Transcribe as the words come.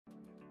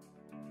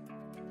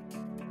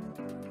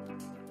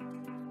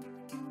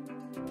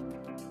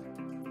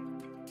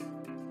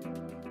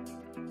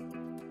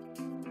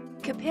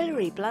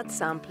Capillary blood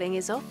sampling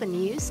is often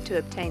used to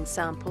obtain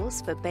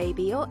samples for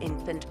baby or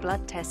infant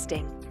blood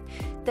testing.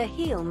 The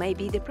heel may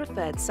be the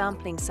preferred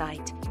sampling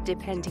site,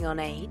 depending on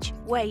age,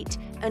 weight,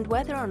 and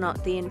whether or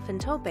not the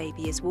infant or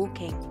baby is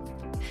walking.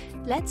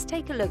 Let's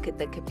take a look at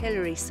the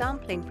capillary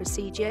sampling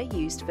procedure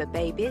used for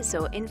babies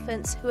or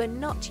infants who are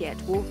not yet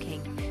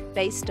walking,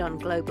 based on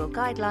global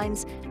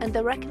guidelines and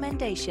the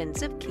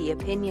recommendations of key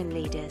opinion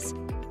leaders.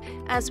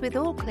 As with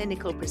all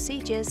clinical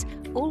procedures,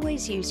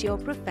 always use your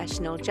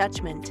professional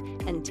judgment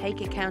and take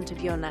account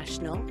of your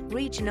national,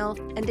 regional,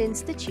 and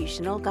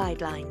institutional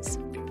guidelines.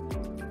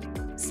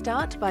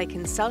 Start by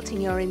consulting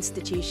your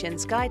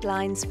institution's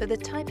guidelines for the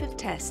type of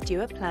test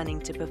you are planning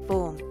to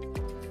perform.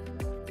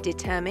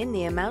 Determine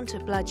the amount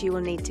of blood you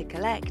will need to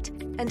collect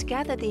and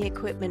gather the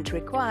equipment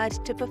required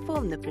to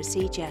perform the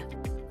procedure.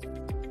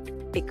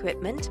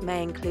 Equipment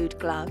may include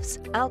gloves,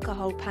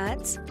 alcohol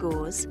pads,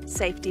 gauze,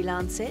 safety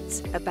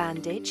lancets, a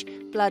bandage,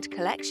 blood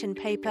collection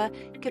paper,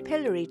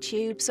 capillary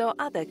tubes or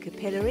other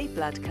capillary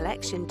blood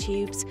collection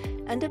tubes,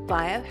 and a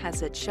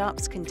biohazard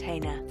sharps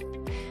container.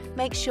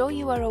 Make sure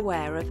you are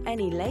aware of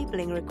any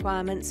labelling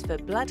requirements for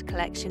blood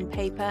collection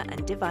paper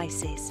and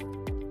devices.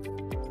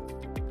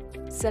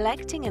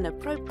 Selecting an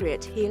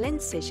appropriate heel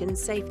incision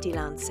safety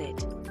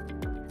lancet.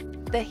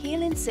 The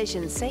heel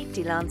incision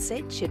safety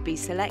lancet should be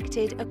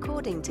selected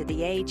according to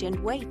the age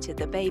and weight of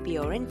the baby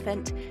or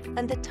infant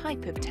and the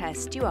type of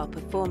test you are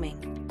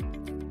performing.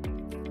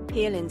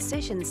 Heel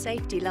incision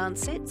safety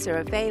lancets are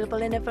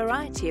available in a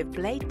variety of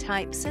blade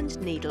types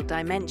and needle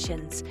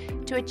dimensions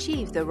to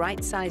achieve the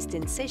right-sized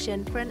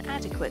incision for an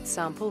adequate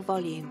sample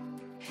volume.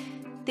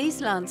 These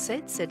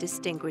lancets are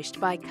distinguished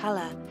by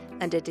colour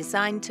and are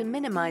designed to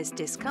minimise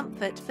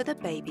discomfort for the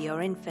baby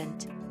or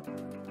infant.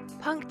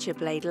 Puncture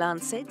blade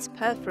lancets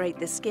perforate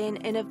the skin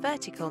in a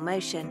vertical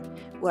motion,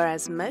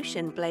 whereas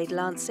motion blade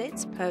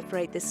lancets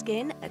perforate the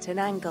skin at an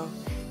angle,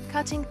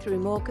 cutting through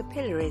more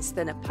capillaries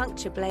than a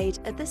puncture blade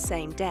at the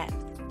same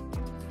depth.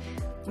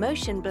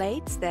 Motion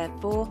blades,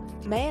 therefore,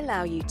 may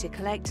allow you to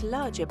collect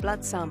larger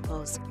blood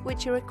samples,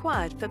 which are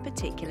required for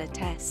particular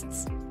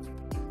tests.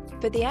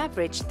 For the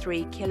average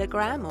 3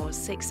 kg or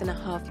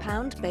 6.5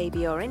 pound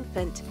baby or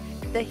infant,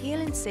 the heel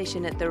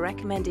incision at the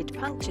recommended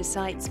puncture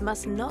sites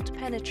must not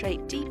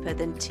penetrate deeper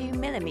than 2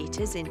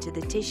 mm into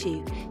the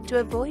tissue to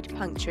avoid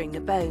puncturing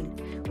the bone,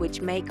 which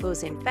may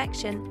cause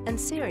infection and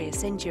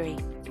serious injury.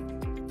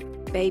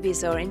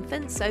 Babies or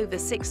infants over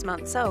 6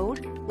 months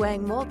old,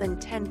 weighing more than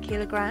 10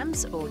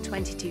 kg or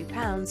 22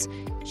 pounds,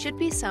 should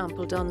be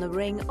sampled on the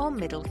ring or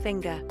middle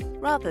finger,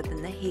 rather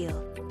than the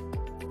heel.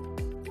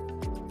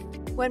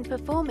 When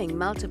performing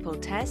multiple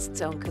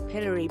tests on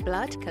capillary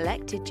blood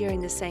collected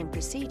during the same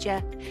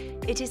procedure,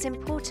 it is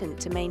important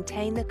to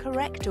maintain the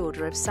correct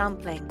order of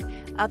sampling,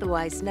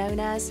 otherwise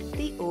known as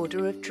the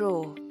order of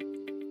draw.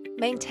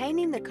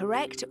 Maintaining the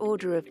correct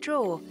order of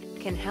draw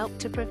can help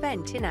to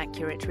prevent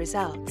inaccurate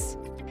results.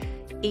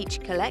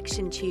 Each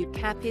collection tube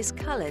cap is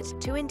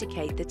coloured to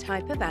indicate the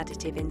type of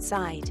additive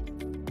inside.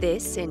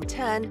 This, in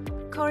turn,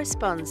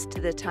 corresponds to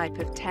the type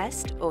of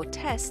test or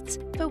tests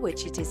for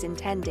which it is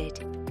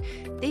intended.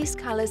 These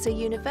colours are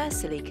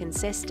universally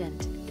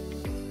consistent.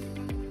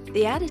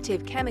 The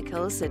additive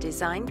chemicals are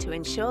designed to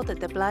ensure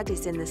that the blood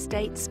is in the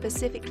state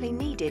specifically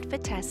needed for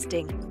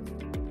testing.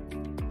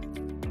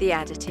 The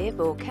additive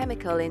or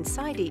chemical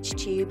inside each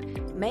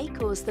tube may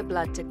cause the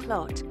blood to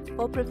clot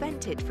or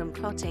prevent it from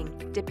clotting,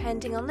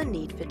 depending on the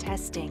need for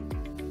testing.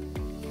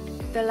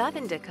 The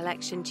lavender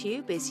collection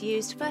tube is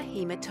used for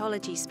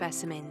hematology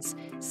specimens,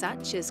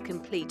 such as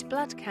complete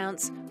blood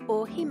counts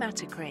or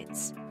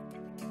hematocrits.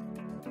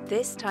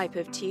 This type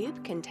of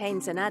tube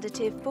contains an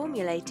additive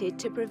formulated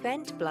to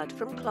prevent blood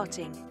from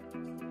clotting.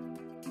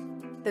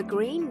 The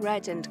green,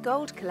 red and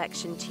gold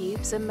collection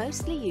tubes are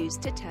mostly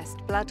used to test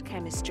blood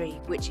chemistry,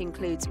 which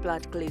includes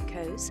blood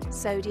glucose,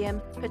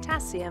 sodium,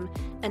 potassium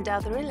and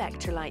other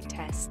electrolyte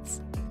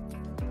tests.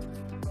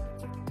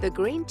 The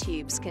green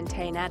tubes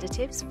contain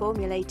additives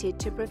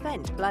formulated to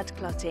prevent blood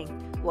clotting,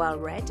 while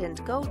red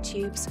and gold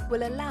tubes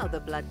will allow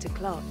the blood to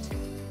clot.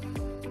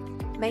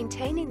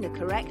 Maintaining the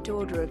correct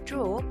order of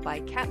draw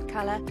by cap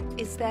colour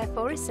is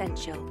therefore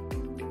essential.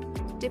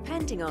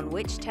 Depending on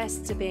which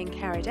tests are being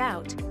carried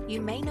out,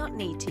 you may not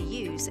need to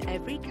use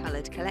every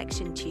coloured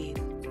collection tube.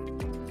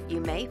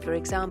 You may, for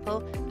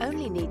example,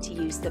 only need to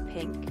use the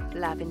pink,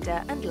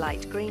 lavender and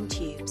light green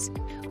tubes,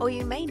 or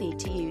you may need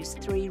to use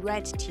 3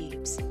 red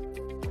tubes.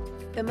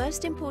 The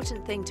most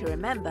important thing to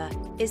remember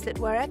is that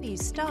wherever you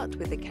start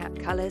with the cap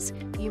colours,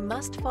 you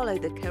must follow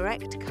the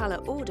correct colour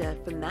order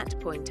from that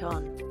point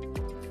on.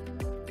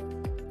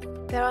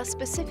 There are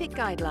specific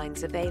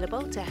guidelines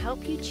available to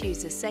help you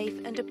choose a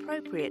safe and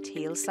appropriate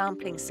heel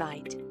sampling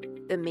site.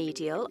 The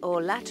medial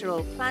or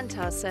lateral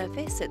plantar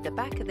surface at the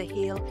back of the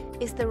heel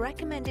is the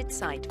recommended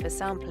site for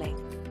sampling.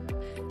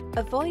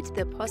 Avoid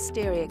the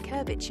posterior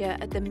curvature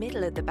at the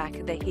middle of the back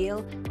of the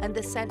heel and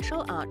the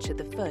central arch of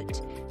the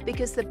foot,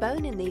 because the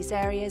bone in these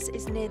areas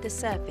is near the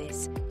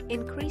surface,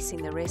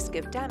 increasing the risk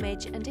of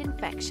damage and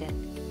infection.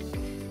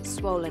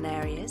 Swollen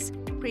areas,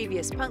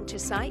 Previous puncture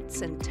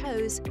sites and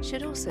toes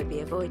should also be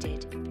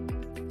avoided.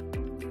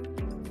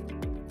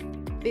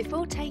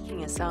 Before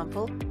taking a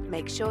sample,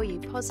 make sure you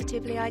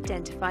positively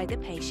identify the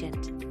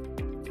patient.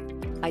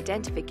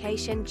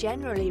 Identification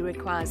generally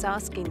requires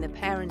asking the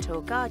parent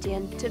or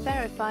guardian to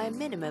verify a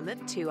minimum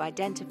of 2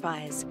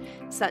 identifiers,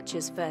 such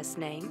as first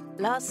name,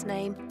 last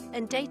name,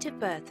 and date of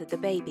birth of the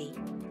baby.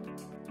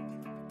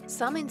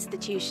 Some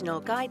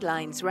institutional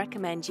guidelines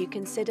recommend you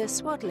consider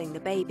swaddling the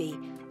baby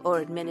or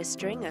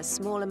administering a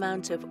small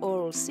amount of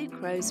oral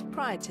sucrose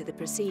prior to the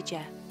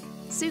procedure.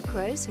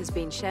 Sucrose has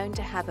been shown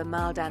to have a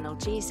mild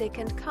analgesic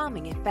and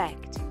calming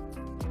effect.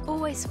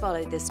 Always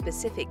follow the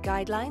specific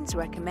guidelines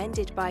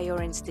recommended by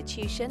your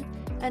institution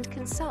and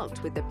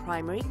consult with the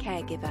primary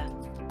caregiver.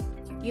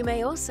 You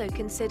may also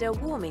consider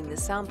warming the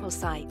sample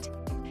site.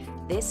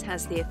 This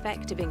has the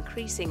effect of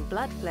increasing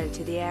blood flow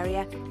to the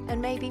area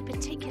and may be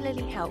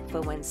particularly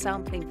helpful when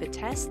sampling for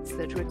tests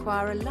that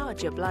require a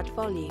larger blood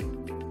volume.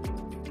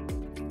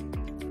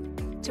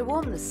 To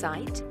warm the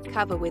site,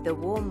 cover with a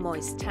warm,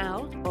 moist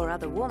towel or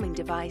other warming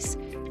device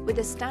with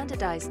a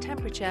standardized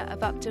temperature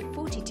of up to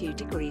 42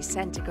 degrees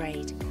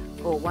centigrade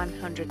or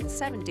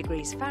 107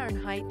 degrees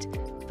Fahrenheit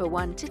for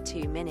 1 to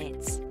 2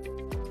 minutes.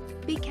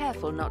 Be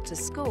careful not to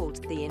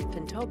scald the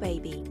infant or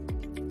baby.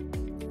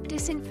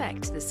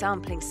 Disinfect the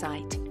sampling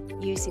site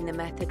using the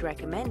method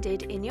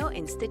recommended in your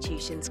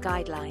institution's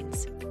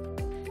guidelines.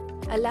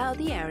 Allow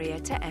the area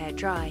to air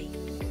dry.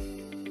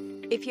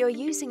 If you're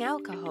using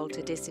alcohol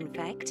to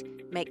disinfect,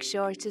 make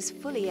sure it is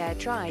fully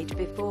air-dried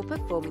before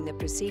performing the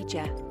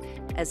procedure,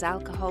 as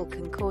alcohol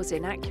can cause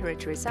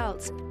inaccurate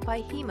results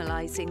by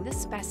hemolyzing the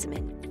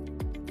specimen.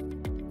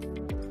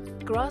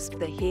 Grasp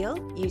the heel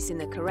using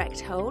the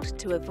correct hold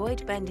to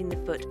avoid bending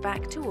the foot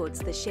back towards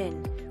the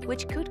shin,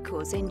 which could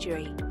cause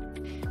injury.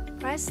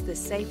 Press the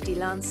safety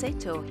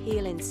lancet or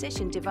heel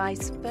incision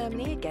device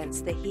firmly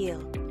against the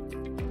heel.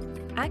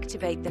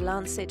 Activate the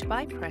lancet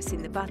by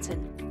pressing the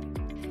button.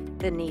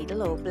 The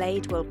needle or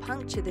blade will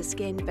puncture the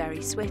skin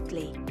very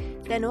swiftly,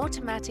 then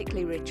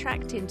automatically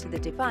retract into the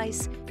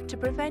device to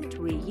prevent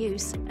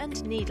reuse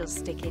and needle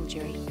stick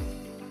injury.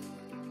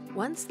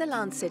 Once the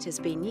lancet has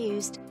been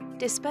used,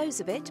 dispose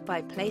of it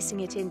by placing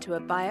it into a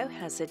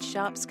biohazard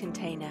sharps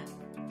container.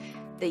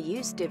 The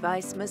used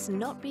device must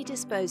not be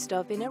disposed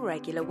of in a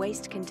regular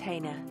waste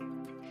container.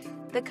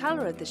 The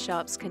color of the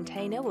sharps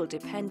container will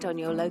depend on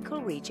your local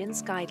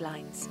region's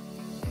guidelines.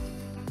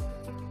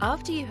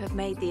 After you have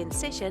made the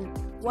incision,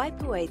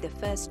 wipe away the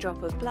first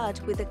drop of blood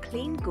with a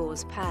clean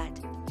gauze pad.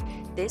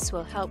 This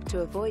will help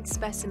to avoid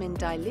specimen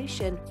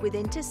dilution with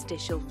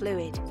interstitial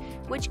fluid,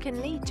 which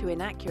can lead to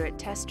inaccurate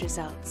test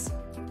results.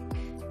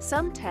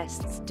 Some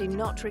tests do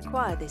not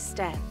require this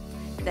step.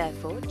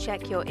 Therefore,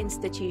 check your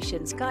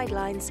institution's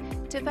guidelines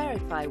to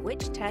verify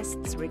which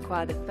tests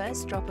require the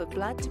first drop of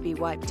blood to be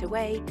wiped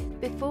away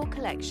before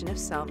collection of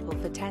sample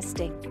for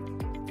testing.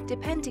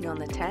 Depending on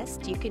the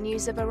test, you can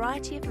use a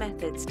variety of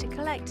methods to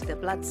collect the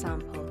blood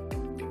sample.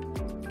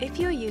 If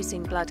you're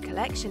using blood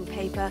collection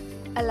paper,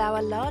 allow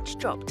a large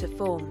drop to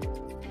form.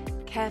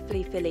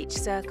 Carefully fill each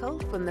circle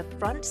from the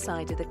front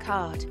side of the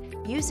card,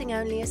 using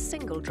only a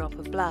single drop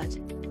of blood.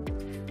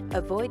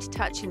 Avoid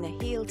touching the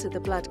heel to the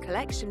blood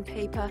collection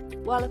paper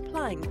while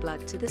applying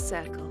blood to the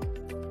circle.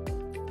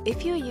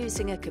 If you're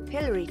using a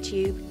capillary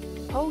tube,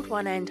 hold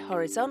one end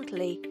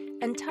horizontally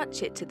and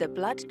touch it to the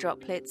blood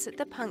droplets at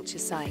the puncture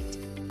site.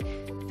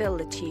 Fill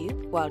the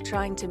tube while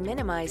trying to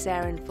minimize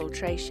air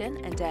infiltration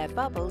and air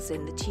bubbles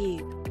in the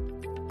tube.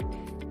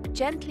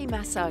 Gently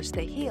massage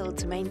the heel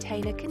to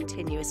maintain a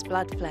continuous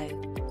blood flow.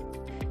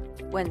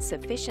 When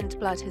sufficient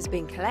blood has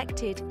been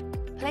collected,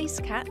 place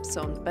caps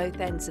on both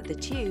ends of the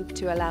tube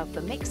to allow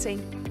for mixing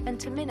and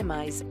to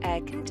minimize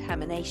air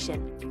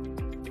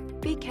contamination.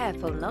 Be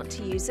careful not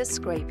to use a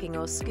scraping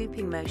or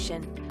scooping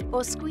motion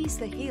or squeeze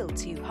the heel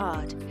too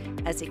hard,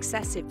 as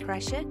excessive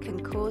pressure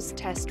can cause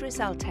test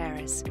result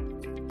errors.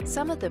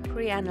 Some of the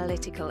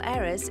pre-analytical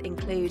errors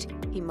include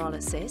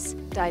hemolysis,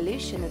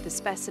 dilution of the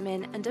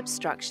specimen, and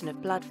obstruction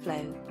of blood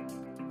flow.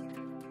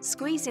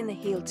 Squeezing the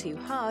heel too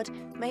hard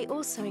may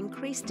also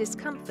increase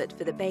discomfort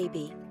for the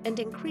baby and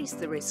increase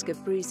the risk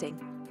of bruising.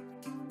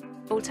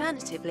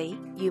 Alternatively,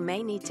 you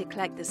may need to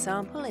collect the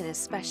sample in a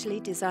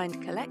specially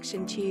designed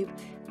collection tube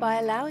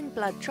by allowing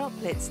blood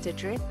droplets to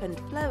drip and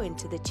flow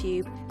into the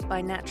tube by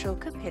natural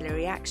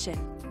capillary action.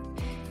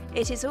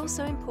 It is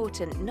also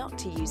important not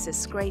to use a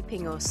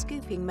scraping or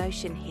scooping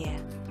motion here.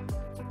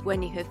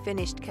 When you have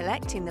finished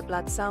collecting the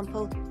blood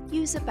sample,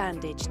 use a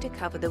bandage to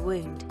cover the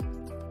wound.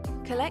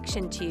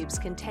 Collection tubes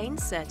contain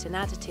certain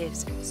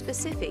additives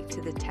specific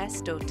to the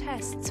test or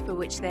tests for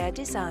which they are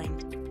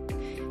designed.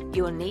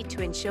 You will need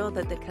to ensure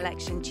that the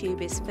collection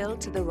tube is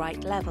filled to the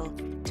right level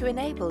to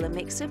enable a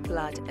mix of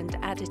blood and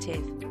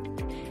additive.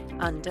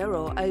 Under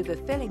or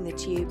overfilling the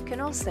tube can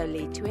also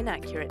lead to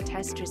inaccurate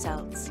test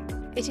results.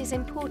 It is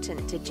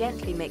important to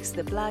gently mix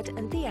the blood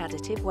and the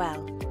additive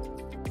well.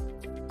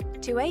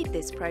 To aid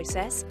this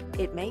process,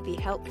 it may be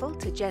helpful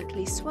to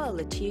gently swirl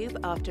the tube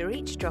after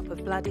each drop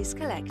of blood is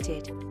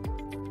collected.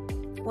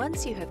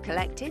 Once you have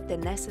collected the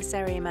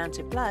necessary amount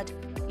of blood,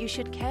 you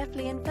should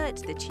carefully invert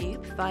the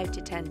tube 5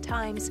 to 10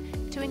 times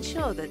to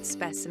ensure that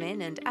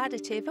specimen and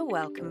additive are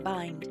well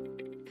combined.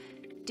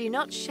 Do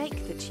not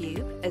shake the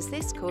tube, as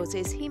this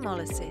causes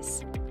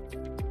hemolysis.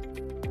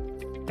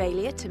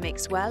 Failure to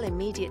mix well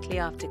immediately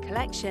after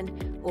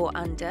collection, or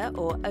under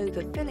or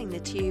overfilling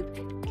the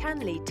tube, can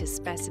lead to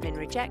specimen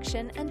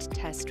rejection and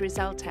test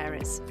result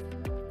errors.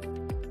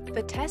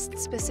 For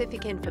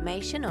test-specific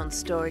information on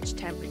storage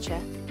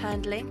temperature,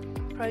 handling,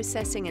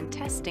 processing and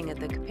testing of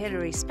the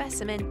capillary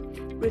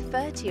specimen,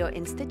 refer to your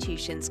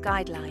institution's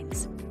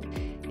guidelines.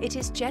 It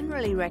is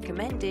generally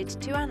recommended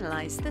to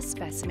analyze the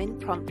specimen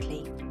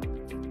promptly.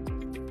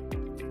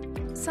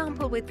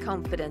 Sample with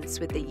confidence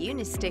with the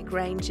Unistick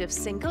range of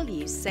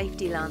single-use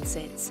safety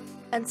lancets,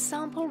 and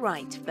sample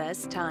right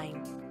first time.